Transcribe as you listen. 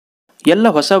ಎಲ್ಲ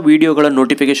ಹೊಸ ವಿಡಿಯೋಗಳ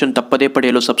ನೋಟಿಫಿಕೇಶನ್ ತಪ್ಪದೇ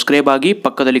ಪಡೆಯಲು ಸಬ್ಸ್ಕ್ರೈಬ್ ಆಗಿ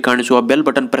ಪಕ್ಕದಲ್ಲಿ ಕಾಣಿಸುವ ಬೆಲ್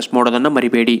ಬಟನ್ ಪ್ರೆಸ್ ಮಾಡೋದನ್ನು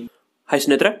ಮರಿಬೇಡಿ. ಹಾಯ್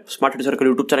ಸ್ನೇಹಿತರೆ, ಸ್ಮಾರ್ಟ್ ಹೆಡ್ ಸರ್ಕಲ್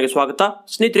ಯೂಟ್ಯೂಬ್ ಚಾನಲ್ಗೆ ಸ್ವಾಗತ.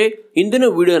 ಸ್ನೇಹಿತರೆ, ಇಂದಿನ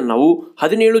ವಿಡಿಯೋ ನಾವು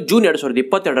 17 ಜೂನ್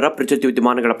 2022 ಪ್ರಚಲಿತ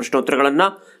ವಿದ್ಯಮಾನಗಳ ಪ್ರಶ್ನೋತ್ತರಗಳನ್ನು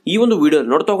ಈ ಒಂದು ವಿಡಿಯೋ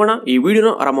ನೋಡ್ತಾ ಹೋಗೋಣ. ಈ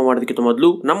ವಿಡಿಯೋನ ಆರಂಭ ಮಾಡೋದಕ್ಕಿಂತ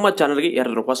ಮೊದಲು ನಮ್ಮ ಚಾನಲ್ಗೆ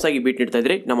ಯಾರಾದರೂ ಹೊಸದಾಗಿ ಭೇಟಿ ನೀಡ್ತಾ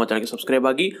ಇದ್ರೆ ನಮ್ಮ ಚಾನಲ್ಗೆ ಸಬ್ಸ್ಕ್ರೈಬ್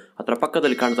ಆಗಿ ಅದರ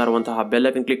ಪಕ್ಕದಲ್ಲಿ ಕಾಣ್ತಾ ಇರುವಂತಹ ಬೆಲ್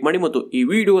ಐಕನ್ ಕ್ಲಿಕ್ ಮಾಡಿ ಮತ್ತು ಈ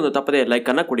ವಿಡಿಯೋವನ್ನು ತಪ್ಪದೇ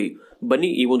ಲೈಕ್ ಅನ್ನು ಕೊಡಿ.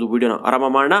 ಬನ್ನಿ ಈ ಒಂದು ವಿಡಿಯೋನ ಆರಂಭ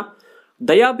ಮಾಡೋಣ.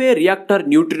 ದಯಾಬೆ ರಿಯಾಕ್ಟರ್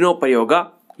ನ್ಯೂಟ್ರಿನೋ ಪ್ರಯೋಗ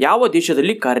ಯಾವ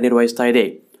ದೇಶದಲ್ಲಿ ಕಾರ್ಯನಿರ್ವಹಿಸ್ತಾ ಇದೆ?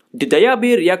 The ದಯಾಬೆ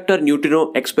reactor neutrino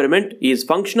experiment is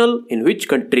functional in which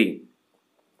country?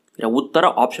 ಉತ್ತರ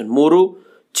ಆಪ್ಷನ್ 3,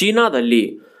 ಚೀನಾದಲ್ಲಿ.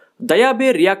 ದಯಾಬೆ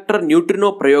ರಿಯಾಕ್ಟರ್ ನ್ಯೂಟ್ರಿನೋ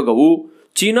ಪ್ರಯೋಗವು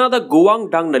ಚೀನಾದ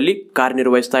ಗುವಾಂಗ್ಡಾಂಗ್ನಲ್ಲಿ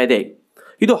ಕಾರ್ಯನಿರ್ವಹಿಸ್ತಾ ಇದೆ.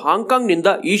 ಇದು ಹಾಂಗ್ಕಾಂಗ್ನಿಂದ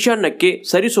ಈಶಾನ್ಯಕ್ಕೆ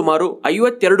ಸರಿಸುಮಾರು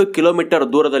 52 ಕಿಲೋಮೀಟರ್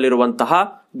ದೂರದಲ್ಲಿರುವಂತಹ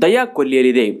ದಯಾ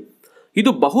ಕೊಲ್ಲಿಯಲ್ಲಿದೆ.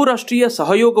 ಇದು ಬಹುರಾಷ್ಟ್ರೀಯ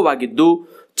ಸಹಯೋಗವಾಗಿದ್ದು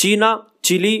China,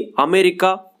 Chile, America,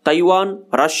 Taiwan,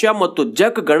 Russia ಮತ್ತು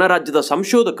ಜಕ್ ಗಣರಾಜ್ಯದ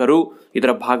ಸಂಶೋಧಕರು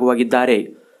ಇದರ ಭಾಗವಾಗಿದ್ದಾರೆ.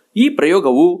 ಈ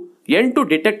ಪ್ರಯೋಗವು 8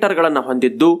 ಡಿಟೆಕ್ಟರ್ಗಳನ್ನು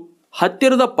ಹೊಂದಿದ್ದು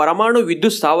ಹತ್ತಿರದ ಪರಮಾಣು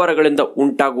ವಿದ್ಯುತ್ ಸ್ಥಾವರಗಳಿಂದ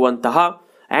ಉಂಟಾಗುವಂತಹ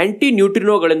ಆಂಟಿ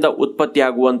ನ್ಯೂಟ್ರಿನೋಗಳಿಂದ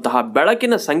ಉತ್ಪತ್ತಿಯಾಗುವಂತಹ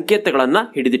ಬೆಳಕಿನ ಸಂಕೇತಗಳನ್ನು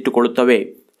ಹಿಡಿದಿಟ್ಟುಕೊಳ್ಳುತ್ತವೆ.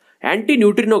 ಆಂಟಿ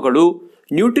ನ್ಯೂಟ್ರಿನೋಗಳು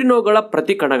ನ್ಯೂಟ್ರಿನೋಗಳ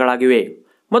ಪ್ರತಿಕಣಗಳಾಗಿವೆ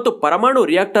ಮತ್ತು ಪರಮಾಣು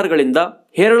ರಿಯಾಕ್ಟರ್ಗಳಿಂದ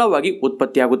ಹೇರಳವಾಗಿ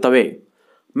ಉತ್ಪತ್ತಿಯಾಗುತ್ತವೆ.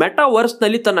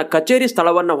 ಮೆಟಾವರ್ಸ್ನಲ್ಲಿ ತನ್ನ ಕಚೇರಿ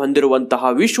ಸ್ಥಳವನ್ನು ಹೊಂದಿರುವಂತಹ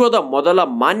ವಿಶ್ವದ ಮೊದಲ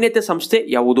ಮಾನ್ಯತೆ ಸಂಸ್ಥೆ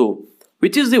ಯಾವುದು?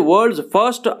 Which is the world's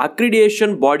first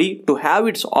accreditation body to have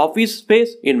it's office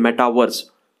space in metaverse?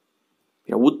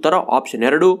 ಉತ್ತರ option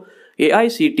 2,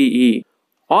 AICTE.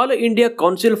 All India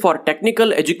council for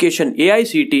technical education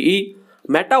AICTE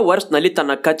ಮೆಟಾವರ್ಸ್ನಲ್ಲಿ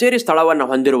ತನ್ನ ಕಚೇರಿ ಸ್ಥಳವನ್ನು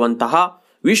ಹೊಂದಿರುವಂತಹ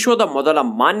ವಿಶ್ವದ ಮೊದಲ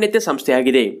ಮಾನ್ಯತೆ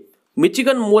ಸಂಸ್ಥೆಯಾಗಿದೆ.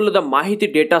 ಮಿಚಿಗನ್ ಮೂಲದ ಮಾಹಿತಿ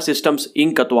ಡೇಟಾ ಸಿಸ್ಟಮ್ಸ್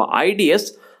ಇಂಕ್ ಅಥವಾ IDS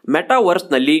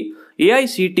ಮೆಟಾವರ್ಸ್ನಲ್ಲಿ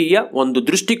AICTEಯ ಒಂದು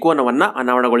ದೃಷ್ಟಿಕೋನವನ್ನು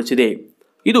ಅನಾವರಣಗೊಳಿಸಿದೆ.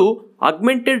 ಇದು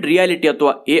ಆಗ್ಮೆಂಟೆಡ್ ರಿಯಾಲಿಟಿ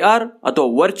ಅಥವಾ AR ಅಥವಾ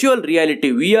ವರ್ಚುವಲ್ ರಿಯಾಲಿಟಿ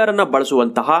VR ಅನ್ನು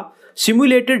ಬಳಸುವಂತಹ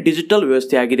ಸಿಮ್ಯುಲೇಟೆಡ್ ಡಿಜಿಟಲ್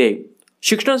ವ್ಯವಸ್ಥೆಯಾಗಿದೆ.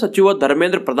 ಶಿಕ್ಷಣ ಸಚಿವ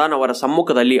ಧರ್ಮೇಂದ್ರ ಪ್ರಧಾನ್ ಅವರ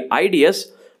ಸಮ್ಮುಖದಲ್ಲಿ IDS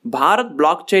Bharat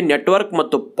block chain network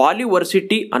ಮತ್ತು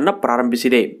ಪಾಲಿವರ್ಸಿಟಿ ಅನ್ನು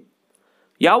ಪ್ರಾರಂಭಿಸಿದೆ.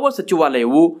 ಯಾವ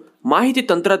ಸಚಿವಾಲಯವು ಮಾಹಿತಿ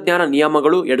ತಂತ್ರಜ್ಞಾನ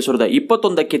ನಿಯಮಗಳು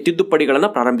 2021ಕ್ಕೆ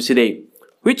ತಿದ್ದುಪಡಿಗಳನ್ನು ಪ್ರಾರಂಭಿಸಿದೆ?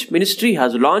 Which ministry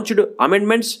has launched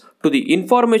amendments to the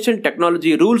Information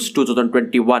Technology Rules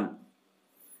 2021?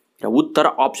 ಉತ್ತರ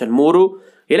ಆಪ್ಷನ್ 3,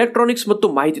 ಎಲೆಕ್ಟ್ರಾನಿಕ್ಸ್ ಮತ್ತು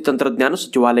ಮಾಹಿತಿ ತಂತ್ರಜ್ಞಾನ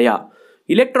ಸಚಿವಾಲಯ.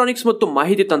 ಇಲೆಕ್ಟ್ರಾನಿಕ್ಸ್ ಮತ್ತು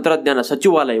ಮಾಹಿತಿ ತಂತ್ರಜ್ಞಾನ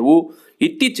ಸಚಿವಾಲಯವು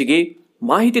ಇತ್ತೀಚೆಗೆ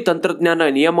ಮಾಹಿತಿ ತಂತ್ರಜ್ಞಾನ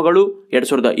ನಿಯಮಗಳು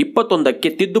 2021ಕ್ಕೆ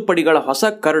ತಿದ್ದುಪಡಿಗಳ ಹೊಸ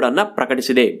ಕರಡನ್ನು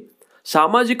ಪ್ರಕಟಿಸಿದೆ.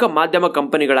 ಸಾಮಾಜಿಕ ಮಾಧ್ಯಮ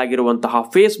ಕಂಪನಿಗಳಾಗಿರುವಂತಹ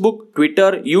ಫೇಸ್ಬುಕ್,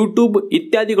 ಟ್ವಿಟರ್, ಯೂಟ್ಯೂಬ್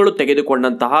ಇತ್ಯಾದಿಗಳು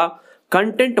ತೆಗೆದುಕೊಂಡಂತಹ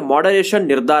ಕಂಟೆಂಟ್ ಮಾಡರೇಷನ್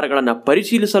ನಿರ್ಧಾರಗಳನ್ನು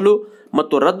ಪರಿಶೀಲಿಸಲು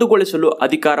ಮತ್ತು ರದ್ದುಗೊಳಿಸಲು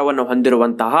ಅಧಿಕಾರವನ್ನು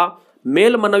ಹೊಂದಿರುವಂತಹ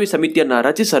ಮೇಲ್ಮನವಿ ಸಮಿತಿಯನ್ನು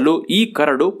ರಚಿಸಲು ಈ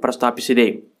ಕರಡು ಪ್ರಸ್ತಾಪಿಸಿದೆ.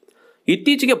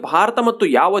 ಇತ್ತೀಚೆಗೆ ಭಾರತ ಮತ್ತು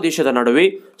ಯಾವ ದೇಶದ ನಡುವೆ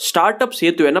ಸ್ಟಾರ್ಟ್ಅಪ್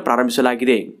ಸೇತುವೆಯನ್ನು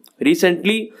ಪ್ರಾರಂಭಿಸಲಾಗಿದೆ?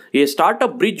 Recently A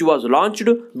startup bridge was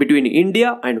launched between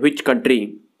India and which country?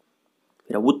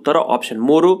 ಉತ್ತರ ಆಪ್ಷನ್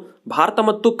 3, ಭಾರತ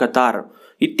ಮತ್ತು ಕತಾರ್.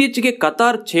 ಇತ್ತೀಚೆಗೆ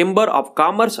Qatar chamber of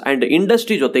commerce and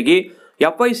industry ಜೊತೆಗೆ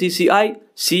FICCI,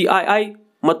 CII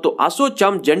ಮತ್ತು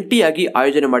ಅಸೋಚಾಮ್ ಜಂಟಿಯಾಗಿ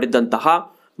ಆಯೋಜನೆ ಮಾಡಿದ್ದಂತಹ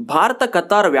ಭಾರತ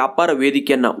ಕತಾರ್ ವ್ಯಾಪಾರ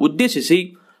ವೇದಿಕೆಯನ್ನು ಉದ್ದೇಶಿಸಿ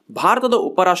ಭಾರತದ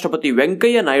ಉಪರಾಷ್ಟ್ರಪತಿ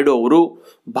ವೆಂಕಯ್ಯ ನಾಯ್ಡು ಅವರು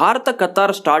ಭಾರತ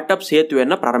ಕತಾರ್ ಸ್ಟಾರ್ಟ್ಅಪ್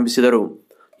ಸೇತುವೆಯನ್ನು ಪ್ರಾರಂಭಿಸಿದರು.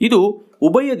 ಇದು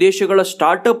ಉಭಯ ದೇಶಗಳ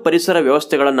ಸ್ಟಾರ್ಟ್ಅಪ್ ಪರಿಸರ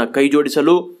ವ್ಯವಸ್ಥೆಗಳನ್ನು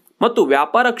ಕೈಜೋಡಿಸಲು ಮತ್ತು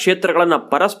ವ್ಯಾಪಾರ ಕ್ಷೇತ್ರಗಳನ್ನು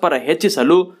ಪರಸ್ಪರ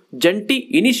ಹೆಚ್ಚಿಸಲು ಜಂಟಿ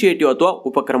ಇನಿಷಿಯೇಟಿವ್ ಅಥವಾ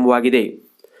ಉಪಕ್ರಮವಾಗಿದೆ.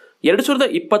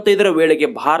 2025ರ ವೇಳೆಗೆ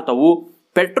ಭಾರತವು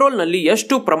ಪೆಟ್ರೋಲ್ನಲ್ಲಿ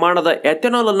ಎಷ್ಟು ಪ್ರಮಾಣದ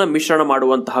ಎಥೆನಾಲ್ ಅನ್ನು ಮಿಶ್ರಣ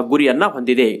ಮಾಡುವಂತಹ ಗುರಿಯನ್ನು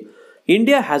ಹೊಂದಿದೆ?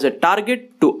 India has a target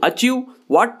to achieve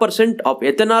what percent of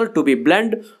ethanol to be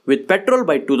blend with petrol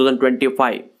by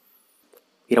 2025?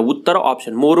 ಉತ್ತರ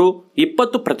ಆಪ್ಷನ್ 3,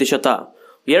 20%.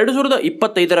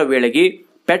 2025ರ ವೇಳೆಗೆ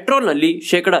ಪೆಟ್ರೋಲ್ನಲ್ಲಿ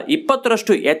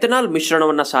 20% ಎಥೆನಾಲ್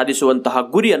ಮಿಶ್ರಣವನ್ನು ಸಾಧಿಸುವಂತಹ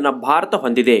ಗುರಿಯನ್ನು ಭಾರತ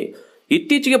ಹೊಂದಿದೆ.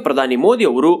 ಇತ್ತೀಚೆಗೆ ಪ್ರಧಾನಿ ಮೋದಿ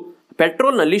ಅವರು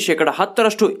ಪೆಟ್ರೋಲ್ನಲ್ಲಿ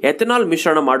 10% ಎಥೆನಾಲ್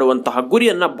ಮಿಶ್ರಣ ಮಾಡುವಂತಹ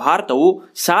ಗುರಿಯನ್ನು ಭಾರತವು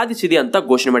ಸಾಧಿಸಿದೆ ಅಂತ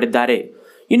ಘೋಷಣೆ ಮಾಡಿದ್ದಾರೆ.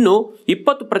 ಇನ್ನು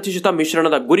 20%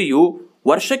 ಮಿಶ್ರಣದ ಗುರಿಯು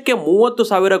ವರ್ಷಕ್ಕೆ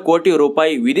 30,000 ಕೋಟಿ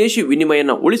ರೂಪಾಯಿ ವಿದೇಶಿ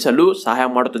ವಿನಿಮಯನ ಉಳಿಸಲು ಸಹಾಯ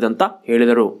ಮಾಡುತ್ತದೆ ಅಂತ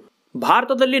ಹೇಳಿದರು.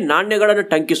 ಭಾರತದಲ್ಲಿ ನಾಣ್ಯಗಳನ್ನು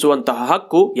ಟಂಕಿಸುವಂತಹ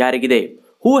ಹಕ್ಕು ಯಾರಿಗಿದೆ?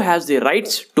 Who has the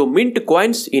rights to mint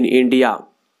coins in India?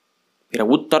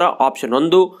 ಉತ್ತರ ಆಪ್ಷನ್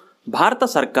 1, ಭಾರತ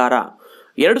ಸರ್ಕಾರ.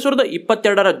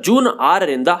 2022ರ ಜೂನ್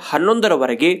 6ರಿಂದ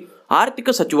 11ರವರೆಗೆ ಆರ್ಥಿಕ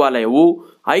ಸಚಿವಾಲಯವು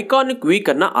ಐಕಾನಿಕ್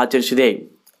ವೀಕ್ ಅನ್ನು ಆಚರಿಸಿದೆ.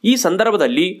 ಈ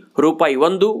ಸಂದರ್ಭದಲ್ಲಿ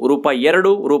 ₹1, ₹2,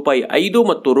 ₹5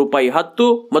 ಮತ್ತು ₹10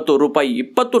 ಮತ್ತು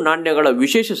 ₹20 ನಾಣ್ಯಗಳ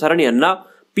ವಿಶೇಷ ಸರಣಿಯನ್ನು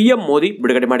PM ಮೋದಿ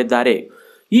ಬಿಡುಗಡೆ ಮಾಡಿದ್ದಾರೆ.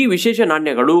 ಈ ವಿಶೇಷ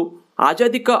ನಾಣ್ಯಗಳು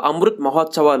ಆಜಾದಿ ಕಾ ಅಮೃತ್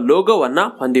ಮಹೋತ್ಸವ ಲೋಗೋವನ್ನು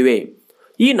ಹೊಂದಿವೆ.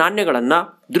 ಈ ನಾಣ್ಯಗಳನ್ನು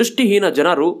ದೃಷ್ಟಿಹೀನ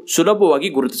ಜನರು ಸುಲಭವಾಗಿ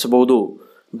ಗುರುತಿಸಬಹುದು.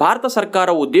 ಭಾರತ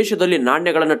ಸರ್ಕಾರವು ದೇಶದಲ್ಲಿ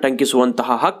ನಾಣ್ಯಗಳನ್ನು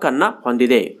ಟಂಕಿಸುವಂತಹ ಹಕ್ಕನ್ನು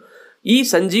ಹೊಂದಿದೆ. ಈ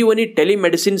ಸಂಜೀವನಿ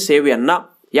ಟೆಲಿಮೆಡಿಸಿನ್ ಸೇವೆಯನ್ನು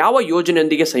ಯಾವ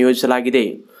ಯೋಜನೆಯೊಂದಿಗೆ ಸಂಯೋಜಿಸಲಾಗಿದೆ?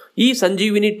 ಈ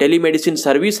ಸಂಜೀವಿನಿ telemedicine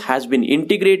service has been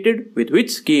integrated with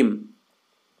which scheme?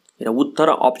 ಇದರ ಉತ್ತರ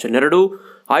option 2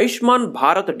 Ayushman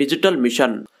Bharat digital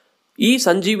mission. ಈ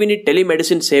ಸಂಜೀವಿನಿ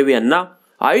ಟೆಲಿಮೆಡಿಸಿನ್ ಸೇವೆಯನ್ನ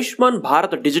ಆಯುಷ್ಮಾನ್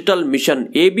ಭಾರತ್ ಡಿಜಿಟಲ್ ಮಿಷನ್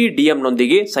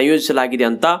ABDM-ನೊಂದಿಗೆ ಸಂಯೋಜಿಸಲಾಗಿದೆ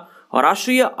ಅಂತ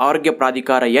ರಾಷ್ಟ್ರೀಯ ಆರೋಗ್ಯ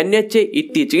ಪ್ರಾಧಿಕಾರ NHA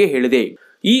ಇತ್ತೀಚೆಗೆ ಹೇಳಿದೆ.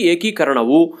 ಈ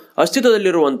ಏಕೀಕರಣವು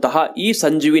ಅಸ್ತಿತ್ವದಲ್ಲಿರುವಂತಹ ಈ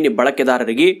ಸಂಜೀವಿನಿ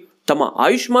ಬಳಕೆದಾರರಿಗೆ ತಮ್ಮ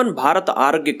ಆಯುಷ್ಮಾನ್ ಭಾರತ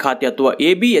ಆರೋಗ್ಯ ಖಾತೆ ಅಥವಾ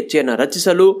ABHA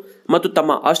ರಚಿಸಲು ಮತ್ತು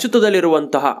ತಮ್ಮ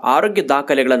ಅಸ್ತಿತ್ವದಲ್ಲಿರುವಂತಹ ಆರೋಗ್ಯ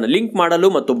ದಾಖಲೆಗಳನ್ನು ಲಿಂಕ್ ಮಾಡಲು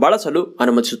ಮತ್ತು ಬಳಸಲು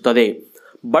ಅನುಮತಿಸುತ್ತದೆ.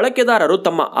 ಬಳಕೆದಾರರು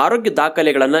ತಮ್ಮ ಆರೋಗ್ಯ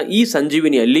ದಾಖಲೆಗಳನ್ನು ಈ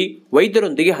ಸಂಜೀವಿನಿಯಲ್ಲಿ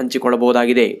ವೈದ್ಯರೊಂದಿಗೆ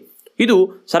ಹಂಚಿಕೊಳ್ಳಬಹುದಾಗಿದೆ. ಇದು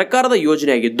ಸರ್ಕಾರದ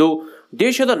ಯೋಜನೆಯಾಗಿದ್ದು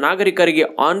ದೇಶದ ನಾಗರಿಕರಿಗೆ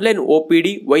ಆನ್ಲೈನ್ OPD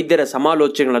ವೈದ್ಯರ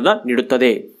ಸಮಾಲೋಚನೆಗಳನ್ನು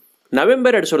ನೀಡುತ್ತದೆ.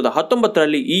 ನವೆಂಬರ್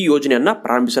 2019ರಲ್ಲಿ ಈ ಯೋಜನೆಯನ್ನು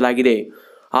ಪ್ರಾರಂಭಿಸಲಾಗಿದೆ.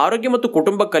 ಆರೋಗ್ಯ ಮತ್ತು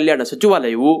ಕುಟುಂಬ ಕಲ್ಯಾಣ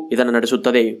ಸಚಿವಾಲಯವು ಇದನ್ನು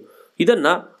ನಡೆಸುತ್ತದೆ.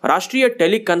 ಇದನ್ನು ರಾಷ್ಟ್ರೀಯ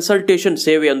ಟೆಲಿಕನ್ಸಲ್ಟೇಷನ್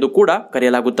ಸೇವೆ ಎಂದು ಕೂಡ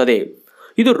ಕರೆಯಲಾಗುತ್ತದೆ.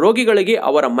 ಇದು ರೋಗಿಗಳಿಗೆ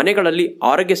ಅವರ ಮನೆಗಳಲ್ಲಿ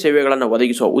ಆರೋಗ್ಯ ಸೇವೆಗಳನ್ನು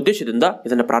ಒದಗಿಸುವ ಉದ್ದೇಶದಿಂದ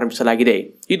ಇದನ್ನು ಪ್ರಾರಂಭಿಸಲಾಗಿದೆ.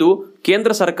 ಇದು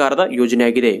ಕೇಂದ್ರ ಸರ್ಕಾರದ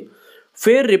ಯೋಜನೆಯಾಗಿದೆ.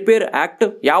 ಫೇರ್ ರಿಪೇರ್ ಆಕ್ಟ್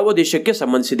ಯಾವ ದೇಶಕ್ಕೆ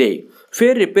ಸಂಬಂಧಿಸಿದೆ?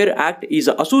 Fair repair act is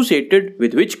associated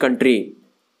with which country?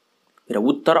 ಇದರ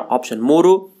ಉತ್ತರ ಆಪ್ಷನ್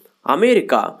 3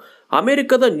 ಅಮೆರಿಕ.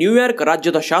 ಅಮೆರಿಕದ ನ್ಯೂಯಾರ್ಕ್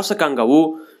ರಾಜ್ಯದ ಶಾಸಕಾಂಗವು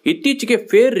ಇತ್ತೀಚೆಗೆ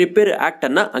ಫೇರ್ ರಿಪೇರ್ ಆಕ್ಟ್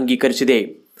ಅನ್ನು ಅಂಗೀಕರಿಸಿದೆ.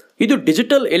 ಇದು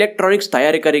ಡಿಜಿಟಲ್ ಎಲೆಕ್ಟ್ರಾನಿಕ್ಸ್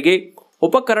ತಯಾರಕರಿಗೆ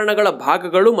ಉಪಕರಣಗಳ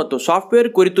ಭಾಗಗಳು ಮತ್ತು ಸಾಫ್ಟ್ವೇರ್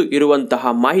ಕುರಿತು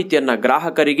ಇರುವಂತಹ ಮಾಹಿತಿಯನ್ನು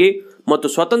ಗ್ರಾಹಕರಿಗೆ ಮತ್ತು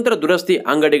ಸ್ವತಂತ್ರ ದುರಸ್ತಿ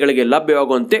ಅಂಗಡಿಗಳಿಗೆ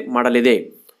ಲಭ್ಯವಾಗುವಂತೆ ಮಾಡಲಿದೆ.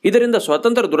 ಇದರಿಂದ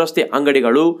ಸ್ವತಂತ್ರ ದುರಸ್ತಿ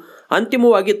ಅಂಗಡಿಗಳು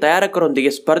ಅಂತಿಮವಾಗಿ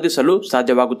ತಯಾರಕರೊಂದಿಗೆ ಸ್ಪರ್ಧಿಸಲು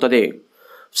ಸಾಧ್ಯವಾಗುತ್ತದೆ.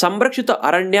 ಸಂರಕ್ಷಿತ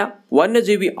ಅರಣ್ಯ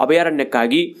ವನ್ಯಜೀವಿ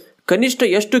ಅಭಯಾರಣ್ಯಕ್ಕಾಗಿ ಕನಿಷ್ಠ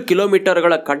ಎಷ್ಟು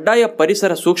ಕಿಲೋಮೀಟರ್ಗಳ ಕಡ್ಡಾಯ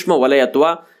ಪರಿಸರ ಸೂಕ್ಷ್ಮ ವಲಯ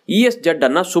ಅಥವಾ ESZ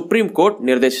ಅನ್ನು ಸುಪ್ರೀಂ ಕೋರ್ಟ್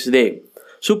ನಿರ್ದೇಶಿಸಿದೆ.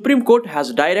 Supreme court has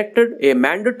directed A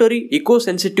mandatory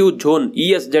eco-sensitive zone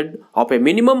ESZ of A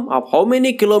minimum of how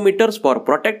many kilometres for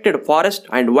protected forest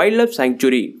and wild life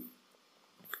sanctuary?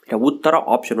 ಉತ್ತರ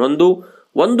ಆಪ್ಷನ್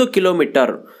 1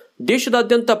 ಕಿಲೋಮೀಟರ್.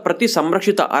 ದೇಶದಾದ್ಯಂತ ಪ್ರತಿ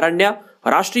ಸಂರಕ್ಷಿತ ಅರಣ್ಯ,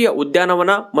 ರಾಷ್ಟ್ರೀಯ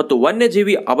ಉದ್ಯಾನವನ ಮತ್ತು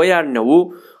ವನ್ಯಜೀವಿ ಅಭಯಾರಣ್ಯವು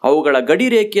ಅವುಗಳ ಗಡಿ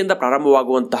ರೇಖೆಯಿಂದ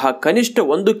ಪ್ರಾರಂಭವಾಗುವಂತಹ ಕನಿಷ್ಠ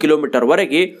 1 ಕಿಲೋಮೀಟರ್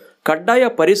ವರೆಗೆ ಕಡ್ಡಾಯ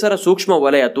ಪರಿಸರ ಸೂಕ್ಷ್ಮ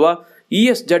ವಲಯ ಅಥವಾ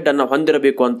ESZ ಅನ್ನು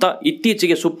ಹೊಂದಿರಬೇಕು ಅಂತ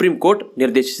ಇತ್ತೀಚೆಗೆ ಸುಪ್ರೀಂ ಕೋರ್ಟ್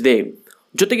ನಿರ್ದೇಶಿಸಿದೆ.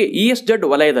 ಜೊತೆಗೆ ESZ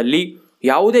ವಲಯದಲ್ಲಿ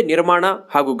ಯಾವುದೇ ನಿರ್ಮಾಣ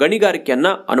ಹಾಗೂ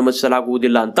ಗಣಿಗಾರಿಕೆಯನ್ನು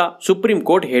ಅನುಮತಿಸಲಾಗುವುದಿಲ್ಲ ಅಂತ ಸುಪ್ರೀಂ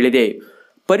ಕೋರ್ಟ್ ಹೇಳಿದೆ.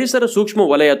 ಪರಿಸರ ಸೂಕ್ಷ್ಮ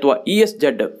ವಲಯ ಅಥವಾ ESZ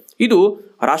ಇದು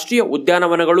ರಾಷ್ಟ್ರೀಯ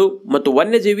ಉದ್ಯಾನವನಗಳು ಮತ್ತು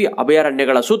ವನ್ಯಜೀವಿ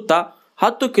ಅಭಯಾರಣ್ಯಗಳ ಸುತ್ತ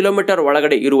 10 ಕಿಲೋಮೀಟರ್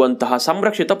ಒಳಗಡೆ ಇರುವಂತಹ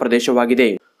ಸಂರಕ್ಷಿತ ಪ್ರದೇಶವಾಗಿದೆ.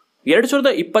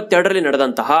 2022ರಲ್ಲಿ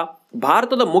ನಡೆದಂತಹ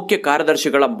ಭಾರತದ ಮುಖ್ಯ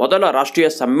ಕಾರ್ಯದರ್ಶಿಗಳ ಮೊದಲ ರಾಷ್ಟ್ರೀಯ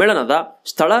ಸಮ್ಮೇಳನದ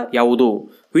ಸ್ಥಳ ಯಾವುದು?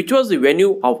 Which was the venue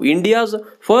of India's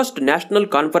first national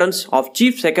conference of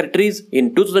chief secretaries ಇನ್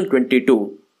 2022?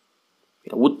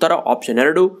 ಉತ್ತರ ಆಪ್ಷನ್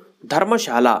 2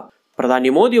 ಧರ್ಮಶಾಲಾ. ಪ್ರಧಾನಿ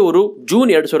ಮೋದಿಯವರು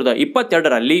ಜೂನ್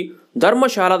 2022ರಲ್ಲಿ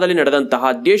ಧರ್ಮಶಾಲಾದಲ್ಲಿ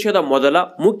ನಡೆದಂತಹ ದೇಶದ ಮೊದಲ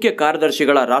ಮುಖ್ಯ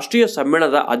ಕಾರ್ಯದರ್ಶಿಗಳ ರಾಷ್ಟ್ರೀಯ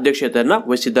ಸಮ್ಮೇಳನದ ಅಧ್ಯಕ್ಷತೆಯನ್ನು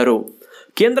ವಹಿಸಿದ್ದರು.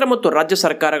 ಕೇಂದ್ರ ಮತ್ತು ರಾಜ್ಯ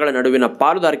ಸರ್ಕಾರಗಳ ನಡುವಿನ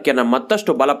ಪಾಲುದಾರಿಕೆಯನ್ನು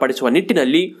ಮತ್ತಷ್ಟು ಬಲಪಡಿಸುವ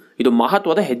ನಿಟ್ಟಿನಲ್ಲಿ ಇದು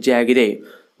ಮಹತ್ವದ ಹೆಜ್ಜೆಯಾಗಿದೆ.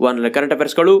 ಕರೆಂಟ್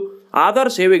ಅಫೇರ್ಸ್ಗಳು.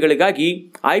 ಆಧಾರ್ ಸೇವೆಗಳಿಗಾಗಿ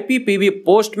IPPB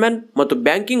ಪೋಸ್ಟ್ಮ್ಯಾನ್ ಮತ್ತು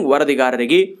ಬ್ಯಾಂಕಿಂಗ್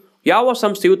ವರದಿಗಾರರಿಗೆ ಯಾವ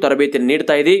ಸಂಸ್ಥೆಯು ತರಬೇತಿಯನ್ನು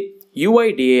ನೀಡ್ತಾ ಇದೆ?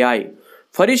 UIDAI.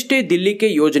 ಫರಿಷ್ಠೆ ದಿಲ್ಲಿಕೆ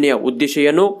ಯೋಜನೆಯ ಉದ್ದೇಶ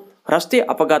ಏನು? ರಸ್ತೆ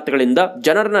ಅಪಘಾತಗಳಿಂದ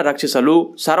ಜನರನ್ನು ರಕ್ಷಿಸಲು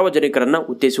ಸಾರ್ವಜನಿಕರನ್ನು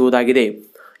ಉತ್ತೇಜಿಸುವುದಾಗಿದೆ.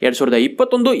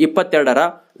 2021-22ರ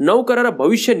ನೌಕರರ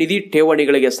ಭವಿಷ್ಯ ನಿಧಿ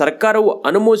ಠೇವಣಿಗಳಿಗೆ ಸರ್ಕಾರವು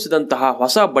ಅನುಮೋದಿಸಿದಂತಹ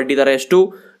ಹೊಸ ಬಡ್ಡಿದರ ಎಷ್ಟು?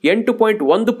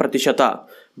 8.1%.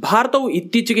 ಭಾರತವು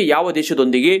ಇತ್ತೀಚೆಗೆ ಯಾವ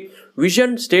ದೇಶದೊಂದಿಗೆ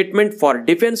ವಿಷನ್ ಸ್ಟೇಟ್ಮೆಂಟ್ ಫಾರ್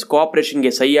ಡಿಫೆನ್ಸ್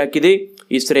ಕೋಆಪರೇಷನ್ಗೆ ಸಹಿ ಹಾಕಿದೆ?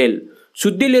 ಇಸ್ರೇಲ್.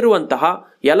 ಸುದ್ದಿಯಲ್ಲಿರುವಂತಹ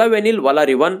ಎಲವೆನಿಲ್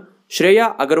ವಲರಿವನ್, ಶ್ರೇಯಾ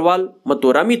ಅಗರ್ವಾಲ್ ಮತ್ತು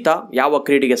ರಮಿತಾ ಯಾವ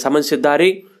ಕ್ರೀಡೆಗೆ ಸಂಬಂಧಿಸಿದ್ದಾರೆ?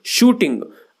 ಶೂಟಿಂಗ್.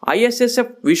 ISSF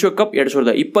ವಿಶ್ವಕಪ್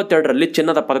 2022ರಲ್ಲಿ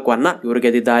ಚಿನ್ನದ ಪದಕವನ್ನು ಇವರು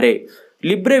ಗೆದ್ದಿದ್ದಾರೆ.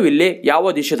 ಲಿಬ್ರೆವಿಲ್ಲೆ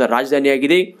ಯಾವ ದೇಶದ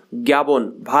ರಾಜಧಾನಿಯಾಗಿದೆ? ಗ್ಯಾಬೋನ್.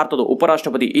 ಭಾರತದ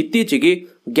ಉಪರಾಷ್ಟ್ರಪತಿ ಇತ್ತೀಚೆಗೆ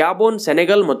ಗ್ಯಾಬೋನ್,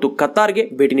 ಸೆನೆಗಲ್ ಮತ್ತು ಕತಾರ್ಗೆ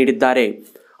ಭೇಟಿ ನೀಡಿದ್ದಾರೆ.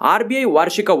 RBI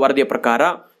ವಾರ್ಷಿಕ ವರದಿಯ ಪ್ರಕಾರ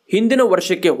ಹಿಂದಿನ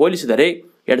ವರ್ಷಕ್ಕೆ ಹೋಲಿಸಿದರೆ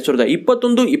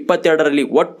 2021-22ರಲ್ಲಿ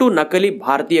ಒಟ್ಟು ನಕಲಿ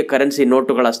ಭಾರತೀಯ ಕರೆನ್ಸಿ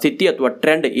ನೋಟುಗಳ ಸ್ಥಿತಿ ಅಥವಾ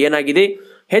ಟ್ರೆಂಡ್ ಏನಾಗಿದೆ?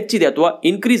 ಹೆಚ್ಚಿದೆ ಅಥವಾ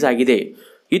ಇನ್ಕ್ರೀಸ್ ಆಗಿದೆ?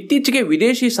 ಇತ್ತೀಚೆಗೆ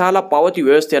ವಿದೇಶಿ ಸಾಲ ಪಾವತಿ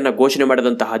ವ್ಯವಸ್ಥೆಯನ್ನು ಘೋಷಣೆ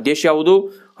ಮಾಡಿದಂತಹ ದೇಶ ಯಾವುದು?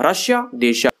 ರಷ್ಯಾ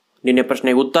ದೇಶ. ನಿನ್ನೆ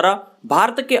ಪ್ರಶ್ನೆಗೆ ಉತ್ತರ.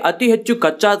 ಭಾರತಕ್ಕೆ ಅತಿ ಹೆಚ್ಚು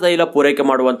ಕಚ್ಚಾ ತೈಲ ಪೂರೈಕೆ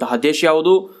ಮಾಡುವಂತಹ ದೇಶ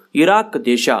ಯಾವುದು? ಇರಾಕ್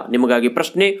ದೇಶ. ನಿಮಗಾಗಿ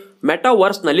ಪ್ರಶ್ನೆ.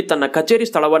 ಮೆಟಾವರ್ಸ್ನಲ್ಲಿ ತನ್ನ ಕಚೇರಿ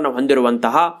ಸ್ಥಳವನ್ನು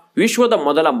ಹೊಂದಿರುವಂತಹ ವಿಶ್ವದ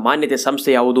ಮೊದಲ ಮಾನ್ಯತೆ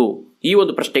ಸಂಸ್ಥೆ ಯಾವುದು? ಈ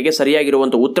ಒಂದು ಪ್ರಶ್ನೆಗೆ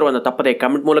ಸರಿಯಾಗಿರುವಂತಹ ಉತ್ತರವನ್ನು ತಪ್ಪದೆ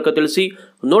ಕಾಮೆಂಟ್ ಮೂಲಕ ತಿಳಿಸಿ.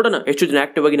 ನೋಡೋಣ ಎಷ್ಟು ಜನ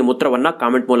ಆಕ್ಟಿವ್ ಆಗಿ ನಿಮ್ಮ ಉತ್ತರವನ್ನು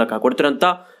ಕಾಮೆಂಟ್ ಮೂಲಕ ಕೊಡ್ತೀರಂತ.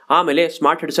 ಆಮೇಲೆ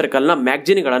ಸ್ಮಾರ್ಟ್ ಹೆಡ್ ಸರ್ಕಲ್ನ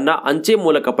ಮ್ಯಾಗ್ಜಿನ್ಗಳನ್ನು ಅಂಚೆ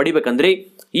ಮೂಲಕ ಪಡಿಬೇಕಂದ್ರೆ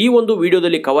ಈ ಒಂದು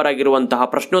ವಿಡಿಯೋದಲ್ಲಿ ಕವರ್ ಆಗಿರುವಂತಹ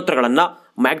ಪ್ರಶ್ನೋತ್ತರಗಳನ್ನು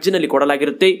ಮ್ಯಾಗ್ಜಿನಲ್ಲಿ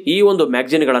ಕೊಡಲಾಗಿರುತ್ತೆ. ಈ ಒಂದು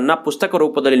ಮ್ಯಾಗ್ಜಿನ್ಗಳನ್ನು ಪುಸ್ತಕ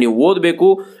ರೂಪದಲ್ಲಿ ನೀವು ಓದಬೇಕು.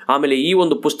 ಆಮೇಲೆ ಈ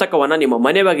ಒಂದು ಪುಸ್ತಕವನ್ನು ನಿಮ್ಮ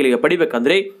ಮನೆ ಬಾಗಿಲಿಗೆ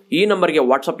ಪಡಿಬೇಕಂದ್ರೆ ಈ ನಂಬರ್ಗೆ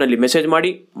ವಾಟ್ಸಪ್ನಲ್ಲಿ ಮೆಸೇಜ್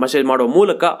ಮಾಡಿ. ಮೆಸೇಜ್ ಮಾಡುವ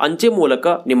ಮೂಲಕ ಅಂಚೆ ಮೂಲಕ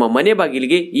ನಿಮ್ಮ ಮನೆ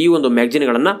ಬಾಗಿಲಿಗೆ ಈ ಒಂದು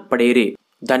ಮ್ಯಾಗ್ಜಿನ್ಗಳನ್ನು ಪಡೆಯಿರಿ.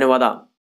 ಧನ್ಯವಾದ.